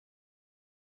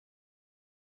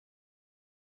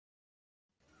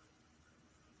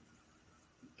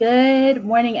Good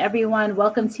morning, everyone.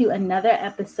 Welcome to another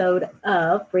episode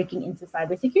of Breaking into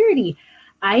Cybersecurity.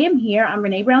 I am here. I'm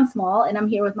Renee Brown Small, and I'm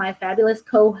here with my fabulous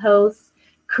co-host,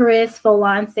 Chris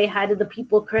Folon. Say hi to the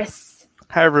people, Chris.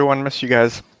 Hi, everyone. Miss you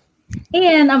guys.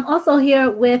 And I'm also here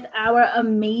with our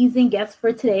amazing guest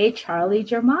for today, Charlie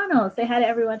Germano. Say hi to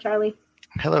everyone, Charlie.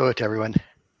 Hello to everyone.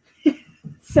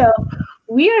 So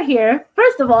we are here.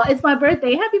 First of all, it's my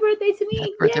birthday. Happy birthday to me.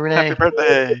 Happy birthday, Renee. Happy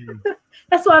birthday.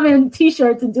 That's why I'm in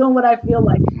t-shirts and doing what I feel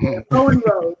like. Going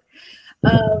rogue.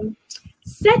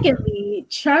 Secondly,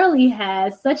 Charlie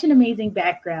has such an amazing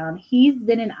background. He's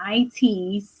been in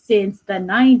IT since the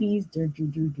 90s.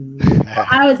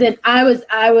 I was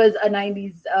a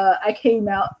 90s. I came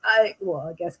out. I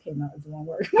guess came out is the wrong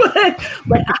word,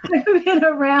 but I've been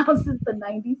around since the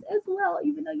 90s as well.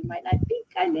 Even though you might not think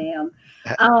I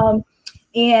am.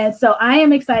 And so I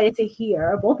am excited to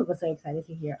hear. Both of us are excited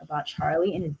to hear about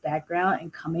Charlie and his background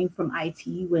and coming from IT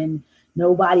when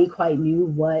nobody quite knew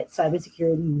what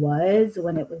cybersecurity was,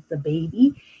 when it was the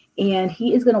baby. And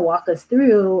he is going to walk us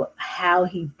through how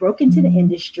he broke into the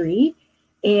industry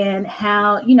and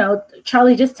how,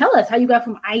 Charlie, just tell us how you got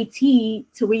from IT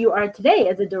to where you are today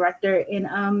as a director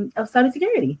of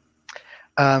cybersecurity.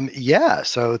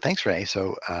 So thanks, Renee.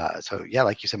 So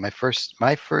like you said, my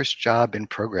first job in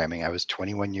programming, I was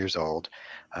 21 years old.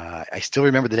 I still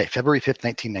remember the day, February 5th,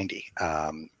 1990.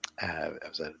 I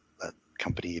was a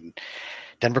company in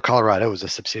Denver, Colorado. It was a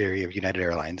subsidiary of United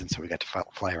Airlines, and so we got to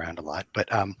fly around a lot. But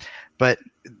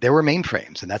there were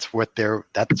mainframes, and that's what there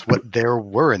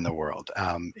were in the world.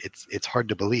 It's hard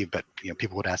to believe, but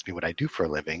people would ask me what I do for a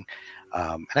living,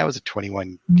 and I was a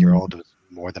 21-year-old. It was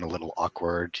more than a little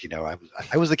awkward.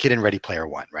 I was the kid in Ready Player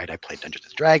One, right? I played Dungeons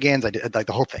and Dragons. I did like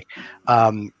the whole thing,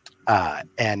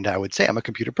 and I would say I'm a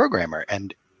computer programmer,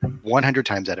 and 100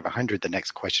 times out of 100, the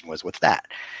next question was, "What's that?"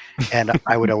 And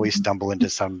I would always stumble into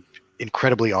some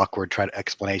incredibly awkward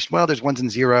explanation. Well, there's ones and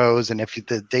zeros, and if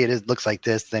the data looks like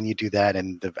this, then you do that,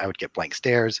 and I would get blank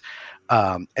stares.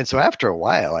 And so after a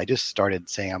while, I just started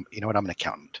saying, I'm an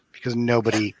accountant, because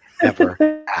nobody ever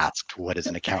asked, what does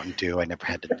an accountant do? I never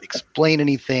had to explain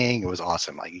anything. It was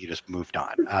awesome. Like, you just moved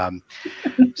on.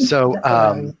 So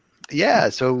the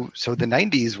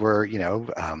 90s were,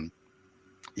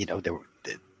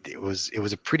 it was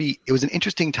an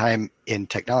interesting time in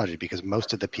technology, because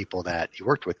most of the people that you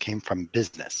worked with came from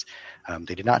business.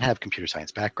 They did not have computer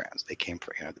science backgrounds. They came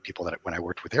from, the people that, when I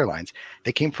worked with airlines,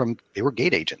 they were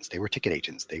gate agents, they were ticket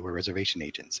agents, they were reservation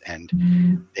agents,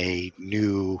 and they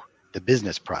knew the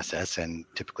business process. And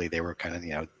typically they were kind of,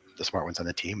 the smart ones on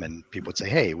the team, and people would say,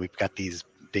 "Hey, we've got these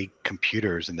big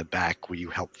computers in the back. Will you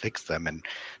help fix them?" And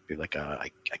be like, I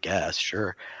guess,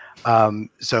 sure.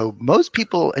 So most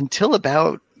people, until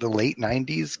about the late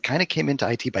 90s, kind of came into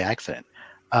IT by accident.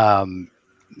 The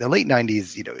late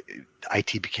 90s,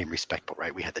 IT became respectable,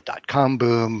 right? We had the .com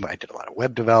boom. I did a lot of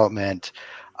web development.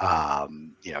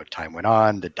 Time went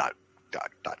on. The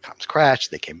 .coms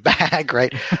crashed. They came back,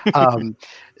 right?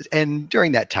 And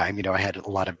during that time, I had a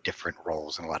lot of different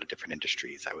roles in a lot of different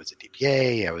industries. I was a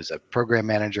DBA. I was a program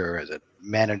manager. I was a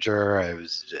manager. I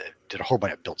did a whole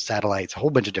bunch. I built satellites, a whole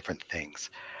bunch of different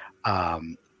things.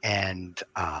 And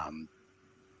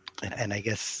I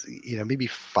guess, maybe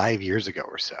 5 years ago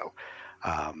or so,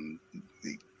 kind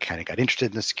of got interested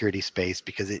in the security space,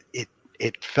 because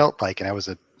it felt like, and I was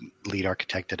a lead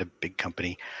architect at a big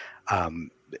company,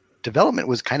 development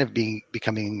was kind of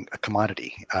becoming a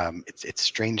commodity. It's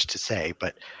strange to say,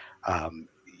 but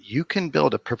you can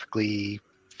build a perfectly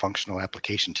functional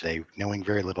application today knowing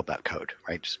very little about code,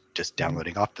 right? Just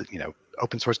downloading off the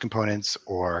open source components,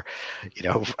 or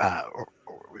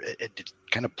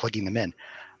kind of plugging them in.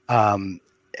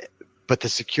 But the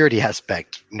security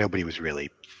aspect, nobody was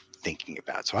really thinking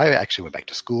about. So I actually went back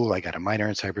to school. I got a minor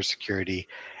in cybersecurity,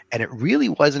 and it really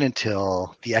wasn't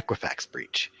until the Equifax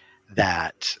breach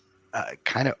that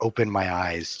kind of opened my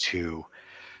eyes to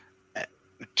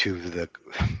the,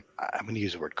 I'm going to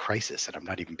use the word crisis, and I'm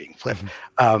not even being flip,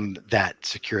 that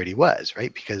security was,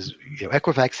 right? Because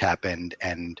Equifax happened,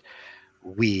 and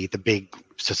we, the big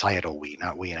societal we,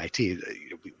 not we in IT,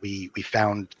 we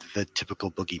found the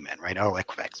typical boogeymen, right? Oh,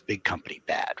 Equifax, big company,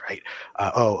 bad, right?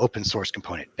 Open source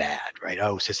component, bad, right?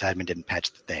 Oh, sysadmin didn't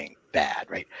patch the thing, bad,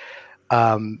 right?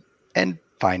 And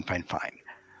fine.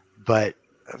 But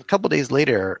a couple of days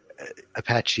later,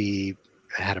 Apache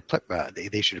had they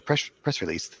issued a press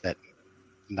release that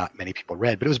not many people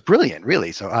read, but it was brilliant,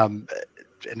 really. So, and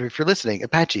if you're listening,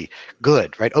 Apache,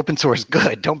 good, right? Open source,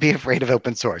 good. Don't be afraid of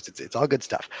open source. It's all good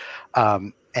stuff.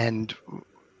 And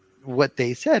what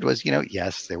they said was,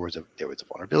 yes, there was a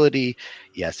vulnerability.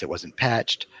 Yes, it wasn't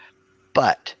patched,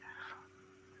 but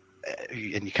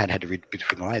and you kind of had to read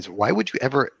between the lines. Why would you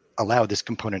ever allow this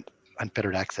component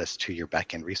unfettered access to your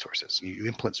backend resources? You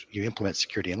implement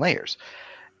security in layers,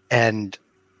 and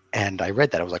I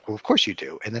read that. I was like, well, of course you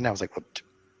do. And then I was like, well,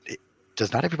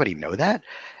 does not everybody know that?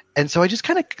 And so I just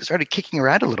kind of started kicking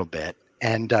around a little bit,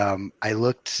 and I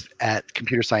looked at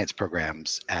computer science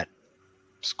programs at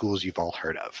schools you've all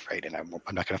heard of, right? And I'm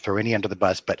not going to throw any under the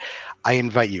bus, but I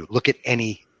invite you, look at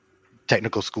any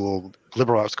technical school,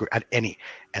 liberal arts school, at any,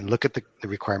 and look at the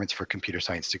requirements for a computer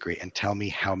science degree and tell me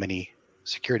how many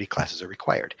security classes are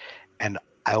required. And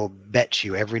I will bet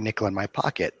you every nickel in my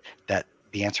pocket that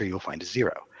the answer you'll find is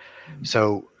 0. Mm-hmm.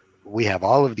 So we have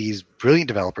all of these brilliant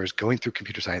developers going through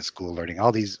computer science school, learning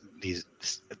all the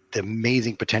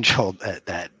amazing potential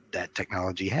that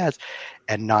technology has,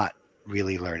 and not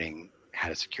really learning how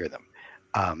to secure them.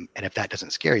 And if that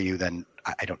doesn't scare you, then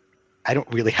I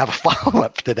don't really have a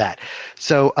follow-up to that.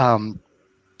 So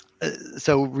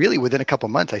so really within a couple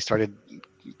of months, I started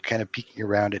kind of peeking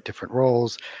around at different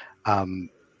roles.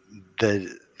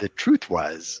 The truth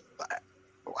was,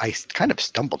 I kind of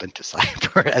stumbled into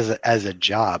cyber as a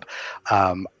job.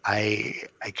 I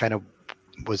kind of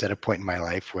was at a point in my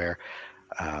life where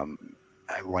I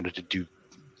wanted to do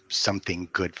something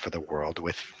good for the world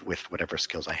with whatever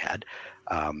skills I had.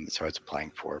 So I was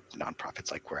applying for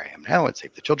nonprofits like where I am now at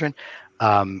Save the Children.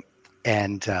 And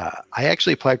I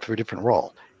actually applied for a different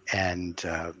role. And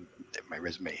my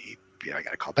resume, I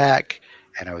got a call back,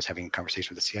 and I was having a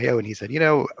conversation with the CIO, and he said,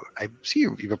 I see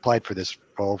you've applied for this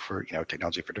role for,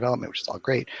 technology for development, which is all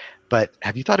great, but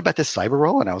have you thought about this cyber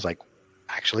role? And I was like,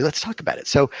 actually, let's talk about it.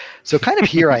 So kind of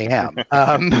here I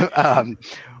am.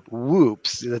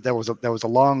 Whoops, that was a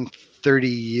long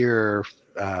 30-year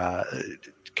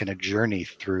kind of journey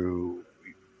through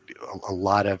a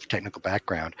lot of technical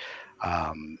background,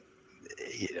 and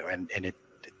the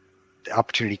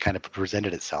opportunity kind of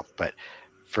presented itself. But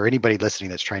for anybody listening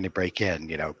that's trying to break in,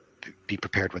 be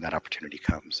prepared when that opportunity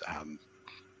comes.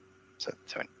 So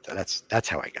that's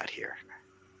how I got here.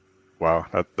 Wow,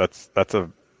 that's a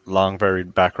long,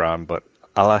 varied background, but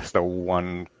I'll ask the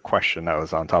one question that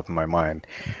was on top of my mind.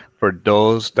 For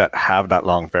those that have that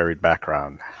long, varied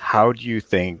background, how do you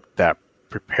think that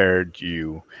prepared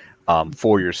you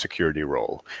for your security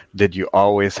role? Did you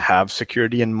always have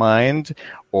security in mind,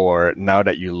 or now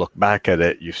that you look back at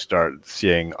it, you start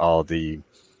seeing all the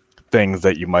things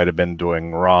that you might have been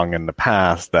doing wrong in the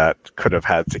past that could have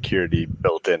had security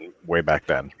built in way back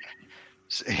then?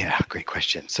 Yeah, great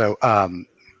question. So,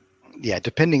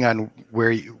 depending on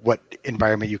what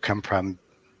environment you come from,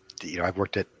 I've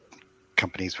worked at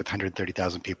companies with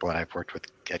 130,000 people, and I've worked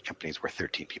at companies where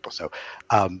 13 people. So,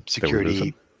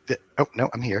 security. Oh no,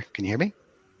 I'm here. Can you hear me?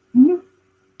 Mm-hmm.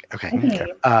 Okay.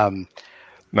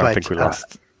 No, I think we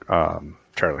lost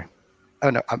Charlie. Oh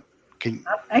no, I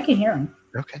can hear him.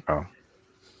 Okay. Oh.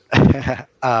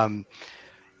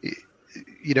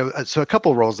 So a couple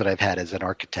of roles that I've had as an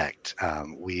architect,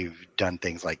 we've done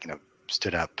things like,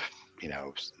 stood up,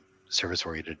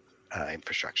 service-oriented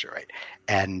infrastructure, right?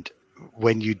 And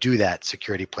when you do that,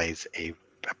 security plays a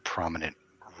prominent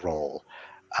role.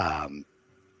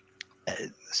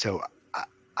 So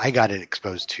I got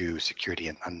exposed to security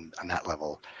on that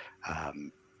level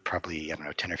probably,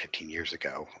 10 or 15 years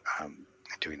ago.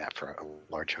 Doing that for a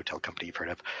large hotel company you've heard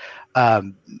of.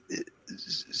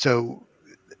 So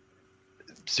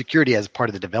security as part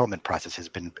of the development process has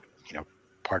been,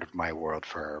 part of my world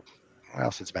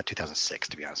since about 2006,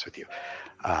 to be honest with you.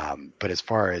 But as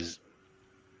far as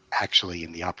actually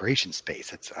in the operation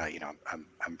space, it's,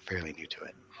 I'm fairly new to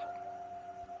it.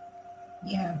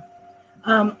 Yeah.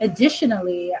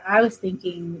 Additionally, I was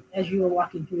thinking as you were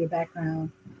walking through your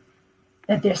background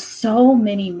that there's so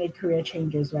many mid-career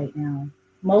changes right now.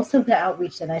 Most of the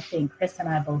outreach that I think Chris and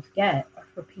I both get are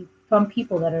from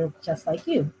people that are just like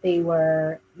you. They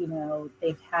were,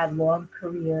 they've had long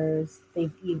careers.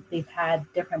 They've had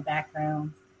different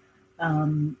backgrounds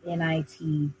in IT,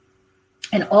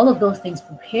 and all of those things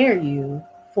prepare you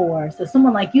for. So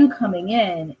someone like you coming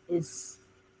in is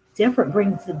different,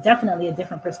 brings definitely a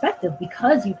different perspective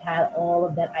because you've had all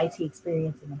of that IT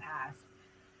experience in the past.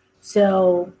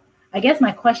 So I guess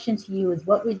my question to you is,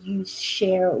 what would you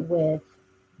share with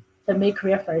the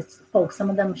mid-career folks?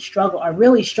 Some of them are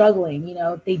really struggling.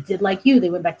 They did like you. They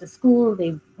went back to school.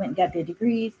 They went and got their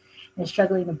degrees and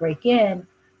struggling to break in.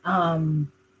 What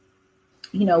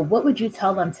would you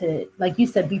tell them to, like you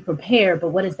said, be prepared, but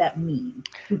what does that mean?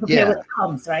 Be prepared when it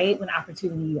comes, right? When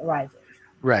opportunity arises.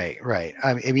 Right.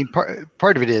 I mean,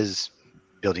 part of it is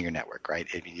building your network, right?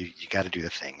 I mean, you got to do the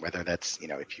thing, whether that's,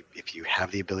 if you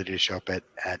have the ability to show up at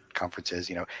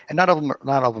conferences, and not all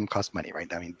of them cost money,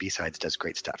 right? I mean, B-Sides does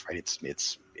great stuff, right? It's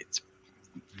it's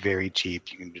very cheap.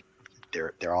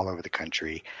 They're all over the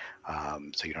country,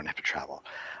 so you don't have to travel.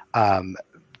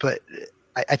 But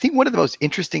I think one of the most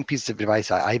interesting pieces of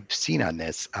advice I've seen on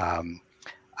this,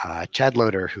 Chad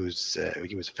Loader, he was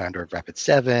a founder of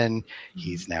Rapid7.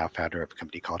 He's now founder of a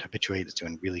company called Habituate. Is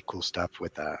doing really cool stuff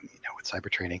with with cyber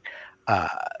training.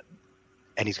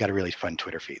 And he's got a really fun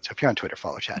Twitter feed. So if you're on Twitter,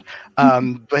 follow Chad.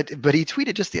 But he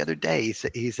tweeted just the other day.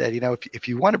 He said, if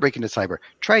you want to break into cyber,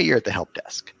 try a year at the help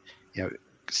desk.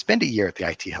 Spend a year at the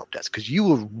IT help desk, because you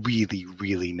will really,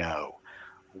 really know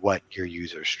what your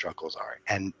users' struggles are,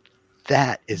 and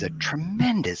that is a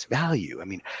tremendous value. I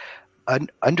mean,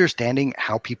 understanding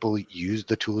how people use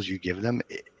the tools you give them,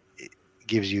 it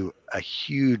gives you a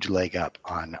huge leg up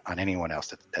on anyone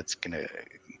else that's going to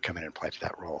come in and apply to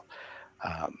that role.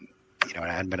 And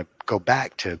I'm going to go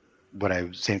back to what I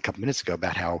was saying a couple minutes ago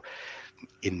about how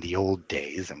in the old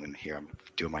days, I'm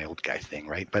doing my old guy thing,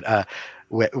 right? But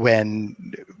when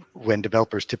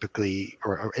developers typically,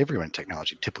 or everyone in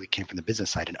technology typically came from the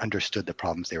business side and understood the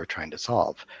problems they were trying to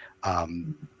solve,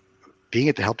 being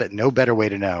at the help desk, no better way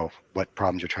to know what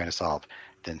problems you're trying to solve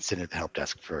than sitting at the help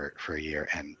desk for a year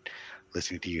and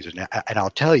listening to users. And I'll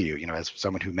tell you, as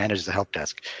someone who manages a help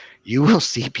desk, you will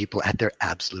see people at their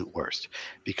absolute worst,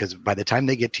 because by the time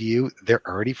they get to you, they're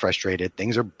already frustrated.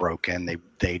 Things are broken.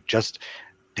 They just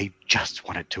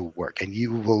want it to work. And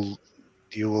you will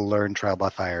learn trial by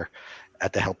fire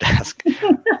at the help desk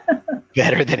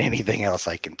better than anything else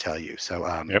I can tell you. So,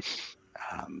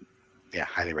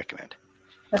 highly recommend.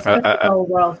 That's the whole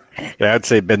world. Yeah, I'd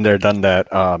say been there, done that.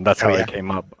 That's how it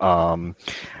came up.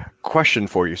 Question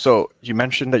for you. So you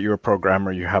mentioned that you're a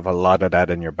programmer. You have a lot of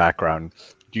that in your background.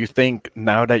 Do you think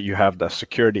now that you have the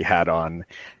security hat on,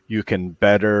 you can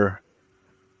better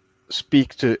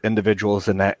speak to individuals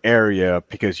in that area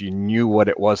because you knew what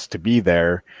it was to be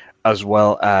there, as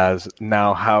well as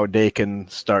now how they can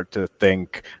start to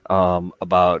think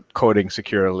about coding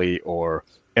securely or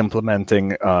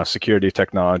implementing security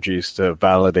technologies to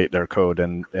validate their code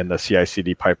in the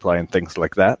CI/CD pipeline, things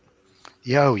like that?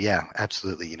 Yeah,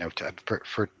 absolutely.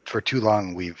 For too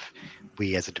long, we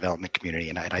as a development community,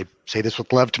 and I say this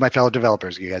with love to my fellow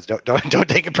developers. You guys don't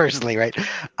take it personally, right?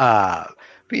 But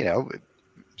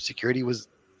security was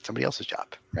somebody else's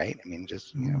job, right? I mean,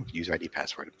 just user ID,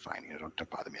 password, fine. Don't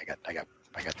bother me.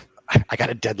 I got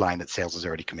a deadline that sales has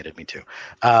already committed me to,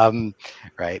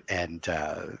 right? And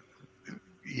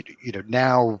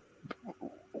now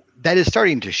that is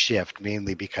starting to shift,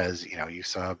 mainly because you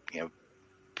saw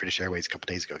British Airways a couple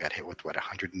of days ago got hit with what,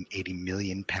 £180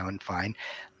 million fine.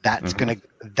 That's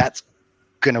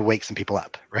gonna wake some people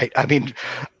up, right? I mean,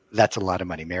 that's a lot of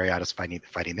money. Marriott's fighting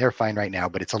their fine right now,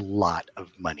 but it's a lot of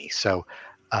money. So,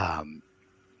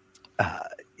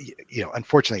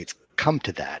 unfortunately, it's come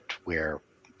to that where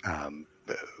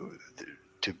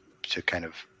to kind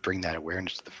of bring that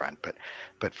awareness to the front.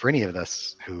 But for any of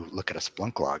us who look at a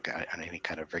Splunk log on any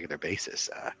kind of regular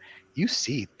basis, you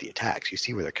see the attacks, you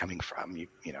see where they're coming from.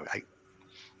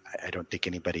 I don't think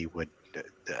anybody would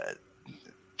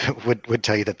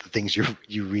tell you that the things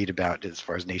you read about as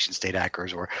far as nation state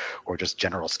hackers or just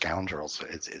general scoundrels,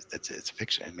 it's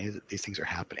fiction. I mean, these things are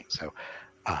happening. So,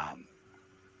 I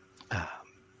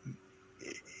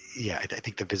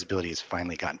think the visibility has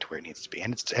finally gotten to where it needs to be,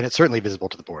 and it's certainly visible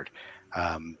to the board.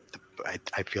 I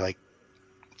feel like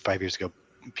 5 years ago,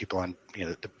 people on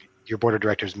your board of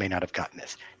directors may not have gotten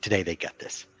this. Today, they get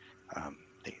this.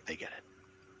 They get it.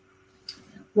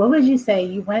 What would you say?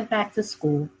 You went back to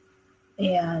school,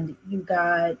 and you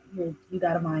got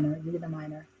a minor. You did a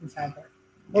minor in cyber.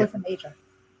 What was the major?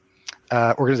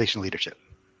 Organizational leadership.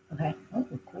 Okay. Oh,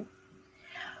 cool.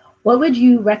 What would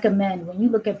you recommend when you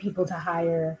look at people to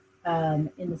hire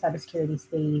in the cybersecurity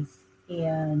space,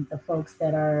 and a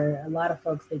lot of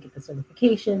folks, they get the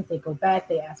certifications, they go back,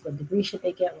 they ask what degree should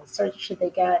they get, what cert should they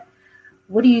get?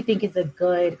 What do you think is a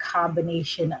good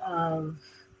combination of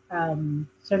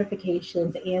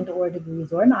certifications and or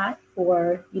degrees, or not,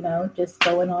 or just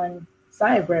going on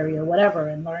Cybrary or whatever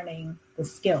and learning the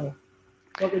skill?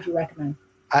 What would you recommend?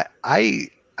 I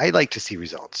like to see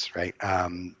results, right?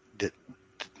 The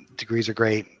degrees are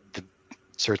great, the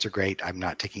certs are great. I'm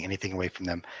not taking anything away from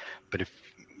them, but if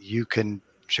you can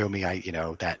show me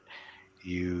that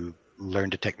you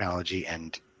learned a technology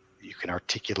and you can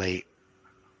articulate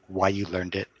why you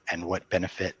learned it and what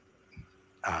benefit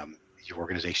your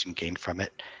organization gained from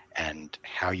it and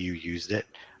how you used it,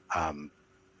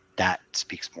 that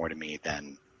speaks more to me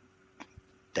than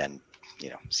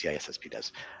CISSP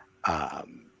does.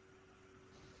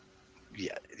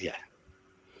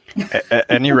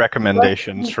 Any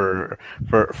recommendations for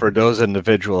those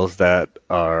individuals that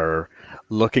are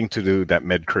looking to do that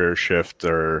mid-career shift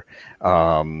or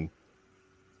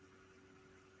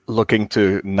looking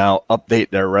to now update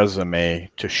their resume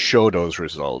to show those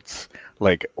results,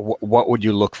 like what would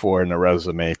you look for in a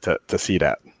resume to see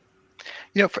that?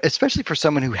 Especially for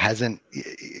someone who hasn't,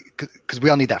 because we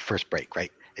all need that first break,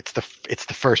 right? It's the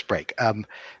first break.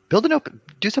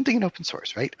 Do something in open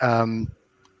source, right?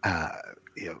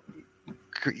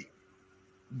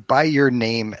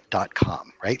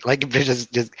 Buyyourname.com, right? Like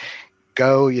just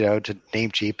go, to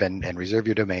Namecheap and reserve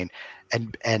your domain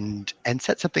and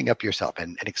set something up yourself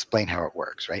and explain how it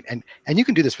works, right? And you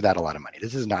can do this without a lot of money.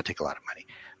 This does not take a lot of money,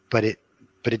 but it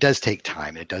does take time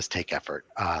and it does take effort.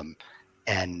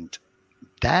 And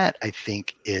that, I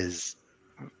think, is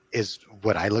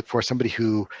what I look for, somebody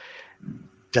who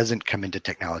doesn't come into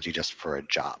technology just for a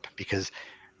job, because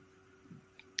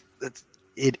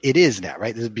it is now,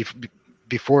 right?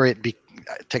 Before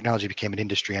technology became an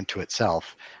industry unto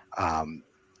itself,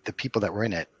 the people that were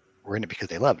in it because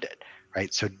they loved it,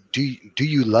 right? So do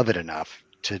you love it enough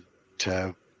to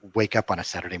wake up on a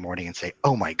Saturday morning and say,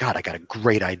 oh my God, I got a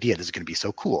great idea. This is going to be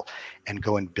so cool, and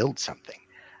go and build something.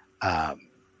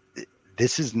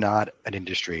 This is not an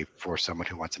industry for someone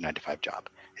who wants a 9-to-5 job.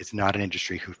 It's not an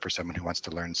industry for someone who wants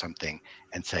to learn something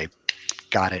and say,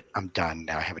 got it, I'm done.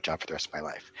 Now I have a job for the rest of my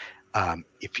life.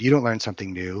 If you don't learn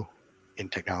something new in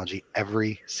technology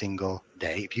every single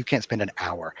day, if you can't spend an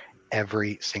hour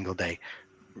every single day,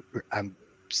 I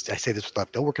say this with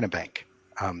love, don't work in a bank.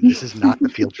 This is not the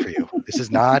field for you. This is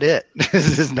not it.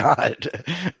 This is not.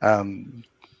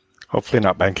 Hopefully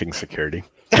not banking security.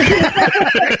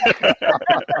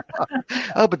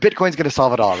 Oh, but Bitcoin's going to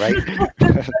solve it all, right?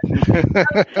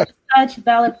 Such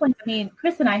valid points. I mean,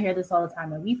 Chris and I hear this all the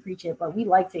time, and we preach it, but we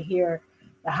like to hear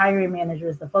the hiring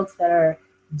managers, the folks that are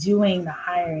doing the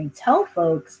hiring, tell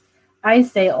folks, I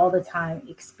say all the time,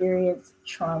 experience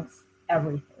trumps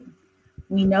everything.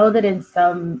 We know that in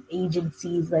some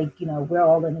agencies, like, we're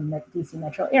all in the DC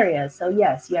metro area. So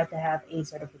yes, you have to have a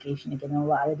certification to get in a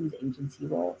lot of these agency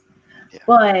roles. Yeah.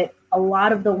 But a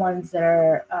lot of the ones that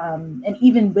are, and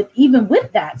even with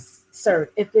that cert,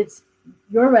 if it's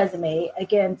your resume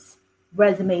against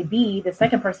resume B, the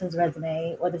second person's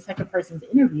resume or the second person's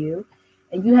interview,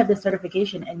 and you have the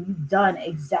certification and you've done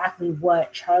exactly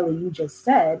what Charlie, you just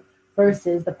said,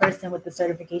 versus the person with the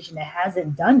certification that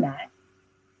hasn't done that,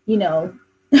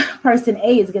 person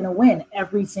A is going to win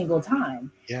every single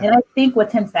time. Yeah. And I think what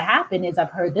tends to happen is,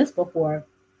 I've heard this before,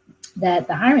 that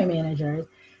the hiring managers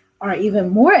are even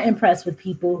more impressed with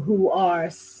people who are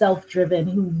self-driven,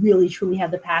 who really truly have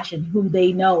the passion, who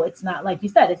they know it's not, like you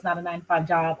said, it's not a 9-to-5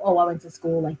 job. Oh, I went to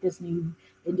school, like this new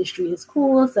industry is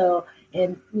cool. So,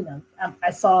 and I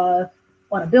saw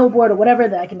on a billboard or whatever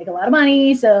that I can make a lot of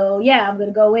money. So yeah, I'm going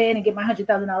to go in and get my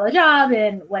 $100,000 job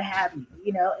and what have you.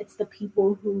 It's the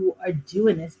people who are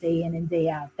doing this day in and day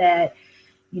out that,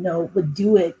 would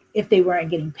do it if they weren't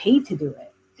getting paid to do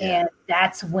it. And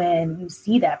that's when you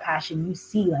see that passion. You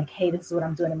see, like, hey, this is what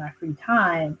I'm doing in my free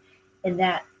time. And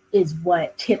that is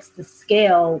what tips the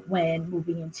scale when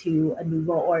moving into a new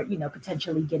role or,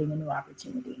 potentially getting a new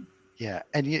opportunity. Yeah.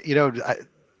 And,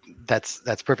 that's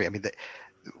perfect. I mean,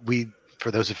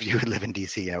 for those of you who live in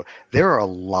DC, there are a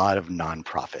lot of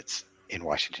nonprofits in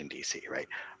Washington, DC, right?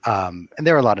 And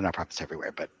there are a lot of nonprofits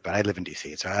everywhere, but I live in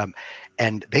DC. So,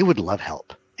 and they would love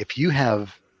help. If you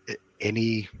have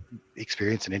any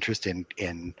experience and interest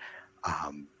in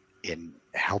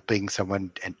helping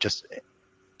someone and just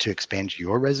to expand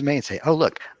your resume and say, oh,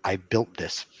 look, I built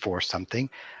this for something.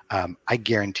 I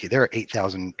guarantee there are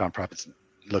 8,000 nonprofits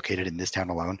located in this town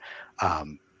alone.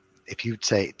 If you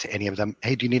say to any of them,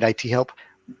 hey, do you need IT help?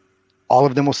 All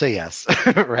of them will say yes,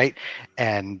 right?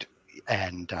 And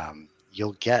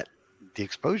you'll get the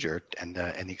exposure and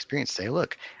the experience. Say,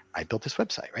 look, I built this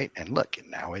website, right? And look,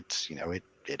 and now it's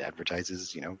it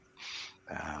advertises,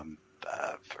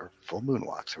 for full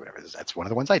moonwalks or whatever. That's one of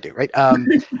the ones I do, right?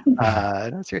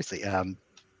 No, seriously.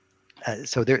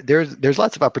 So there's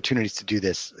lots of opportunities to do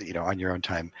this, on your own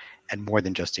time, and more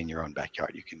than just in your own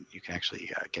backyard. You can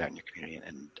actually get out in your community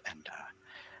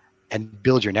and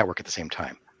build your network at the same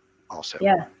time. Also,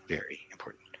 very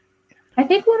important. Yeah. I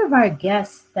think one of our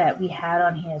guests that we had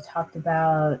on here talked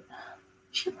about,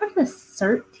 she was part of the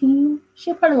CERT team.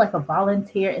 She was part of like a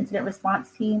volunteer incident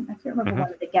response team. I can't remember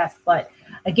one of the guests, but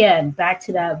again, back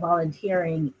to that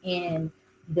volunteering in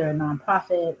either a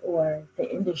nonprofit or the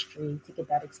industry to get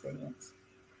that experience.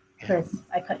 Chris,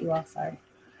 I cut you off, sorry.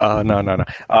 No.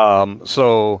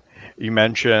 So you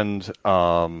mentioned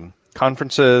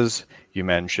conferences, you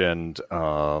mentioned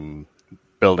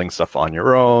building stuff on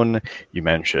your own. You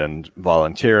mentioned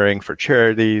volunteering for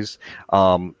charities.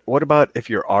 What about if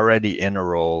you're already in a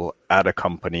role at a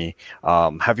company?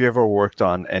 Have you ever worked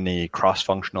on any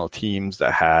cross-functional teams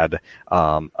that had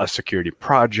a security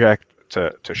project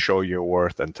to show your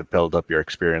worth and to build up your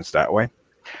experience that way?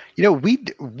 We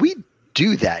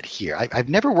do that here. I've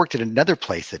never worked at another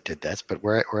place that did this, but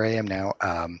where I am now,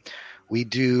 we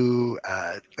do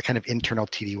a kind of internal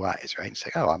TDYs, right? And say,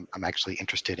 oh, I'm actually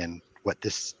interested in what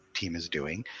this team is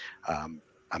doing. I'm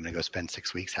going to go spend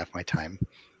 6 weeks, half my time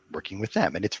working with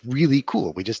them, and it's really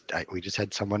cool. We just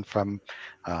had someone from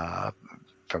a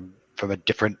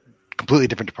completely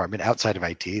different department outside of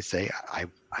IT say, I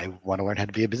want to learn how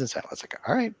to be a business analyst. Like,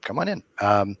 all right, come on in.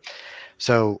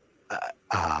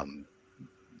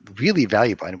 Really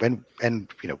valuable, and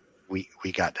we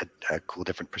got a cool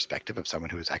different perspective of someone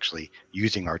who was actually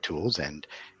using our tools, and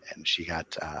she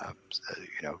got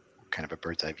kind of a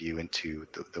bird's eye view into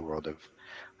the world of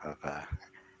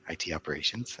IT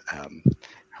operations.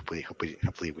 Hopefully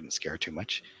it wouldn't scare her too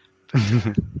much.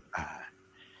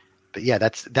 But yeah,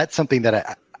 that's something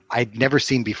that I'd never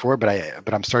seen before,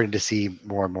 but I'm starting to see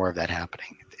more and more of that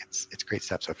happening. It's great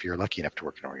stuff. So if you're lucky enough to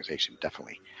work in an organization,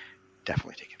 definitely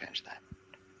take advantage of that.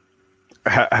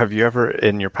 Have you ever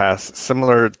in your past,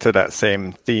 similar to that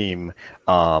same theme,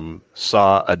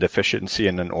 saw a deficiency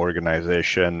in an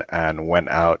organization and went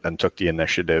out and took the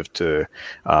initiative to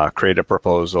create a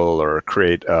proposal or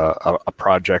create a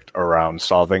project around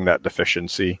solving that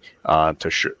deficiency to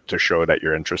show that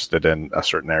you're interested in a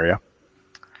certain area?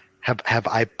 Have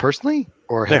I personally,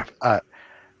 or have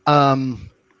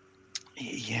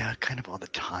yeah, kind of all the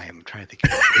time. I'm trying to think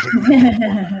of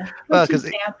it. Well, because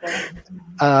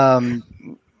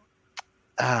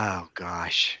oh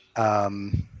gosh,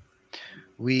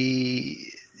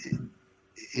 we,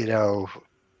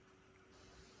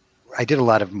 I did a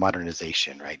lot of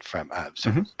modernization, right? From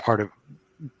part of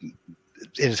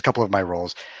in a couple of my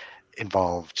roles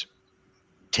involved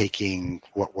taking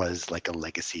what was like a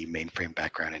legacy mainframe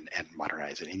background and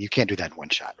modernize it. And you can't do that in one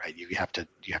shot, right? You have to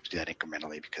do that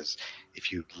incrementally, because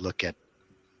if you look at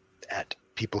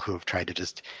people who have tried to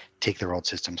just take their old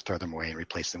systems, throw them away, and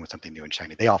replace them with something new and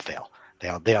shiny, they all fail.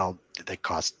 They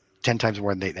cost 10 times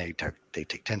more, and they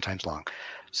take 10 times long.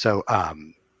 So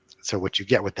so what you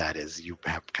get with that is you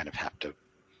have to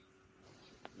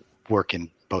work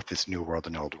in both this new world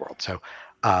and old world. So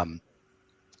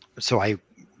I,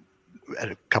 at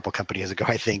a couple companies ago,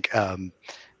 I think,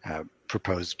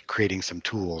 proposed creating some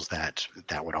tools that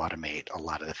would automate a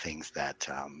lot of the things that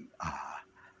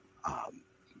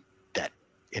that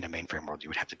in a mainframe world you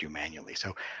would have to do manually.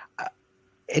 So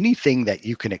anything that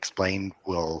you can explain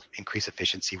will increase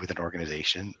efficiency with an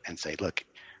organization, and say, look,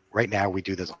 right now we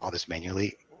do all this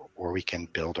manually, or we can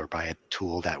build or buy a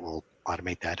tool that will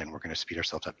automate that, and we're going to speed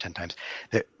ourselves up 10 times.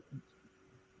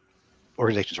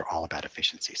 Organizations are all about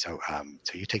efficiency. So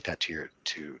so you take that to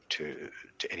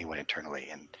anyone internally,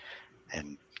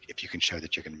 and if you can show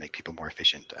that you're going to make people more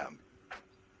efficient,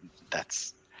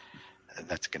 that's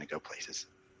going to go places.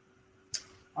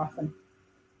 Awesome.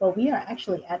 Well, we are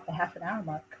actually at the half an hour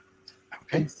mark.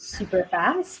 Okay. It's super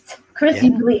fast. Chris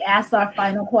usually asks our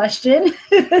final question.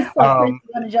 So Chris, you want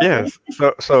to jump in?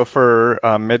 So for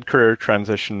mid-career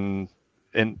transition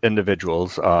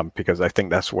individuals, because I think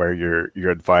that's where your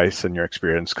advice and your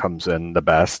experience comes in the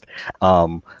best.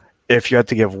 If you had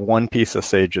to give one piece of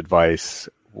sage advice,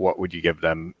 what would you give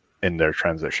them in their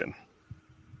transition?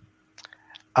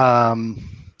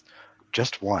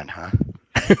 Just one, huh?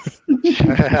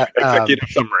 Executive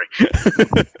summary.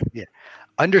 Yeah,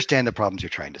 understand the problems you're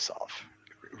trying to solve,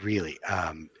 really,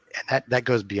 and that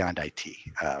goes beyond IT.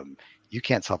 You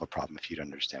can't solve a problem if you don't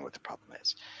understand what the problem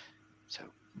is. So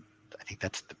I think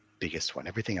that's the biggest one.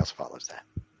 Everything else follows that.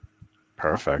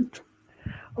 Perfect.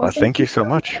 Well, thank you so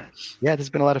much. Yeah, this has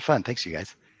been a lot of fun. Thanks, you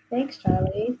guys. Thanks,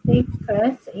 Charlie. Thanks,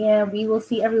 Chris. And we will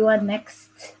see everyone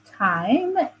next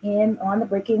time on the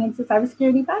Breaking Into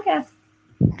Cybersecurity podcast.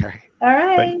 All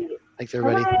right. Thanks,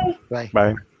 everybody. Bye.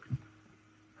 Bye.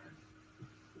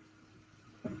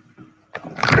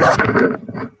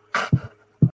 Bye.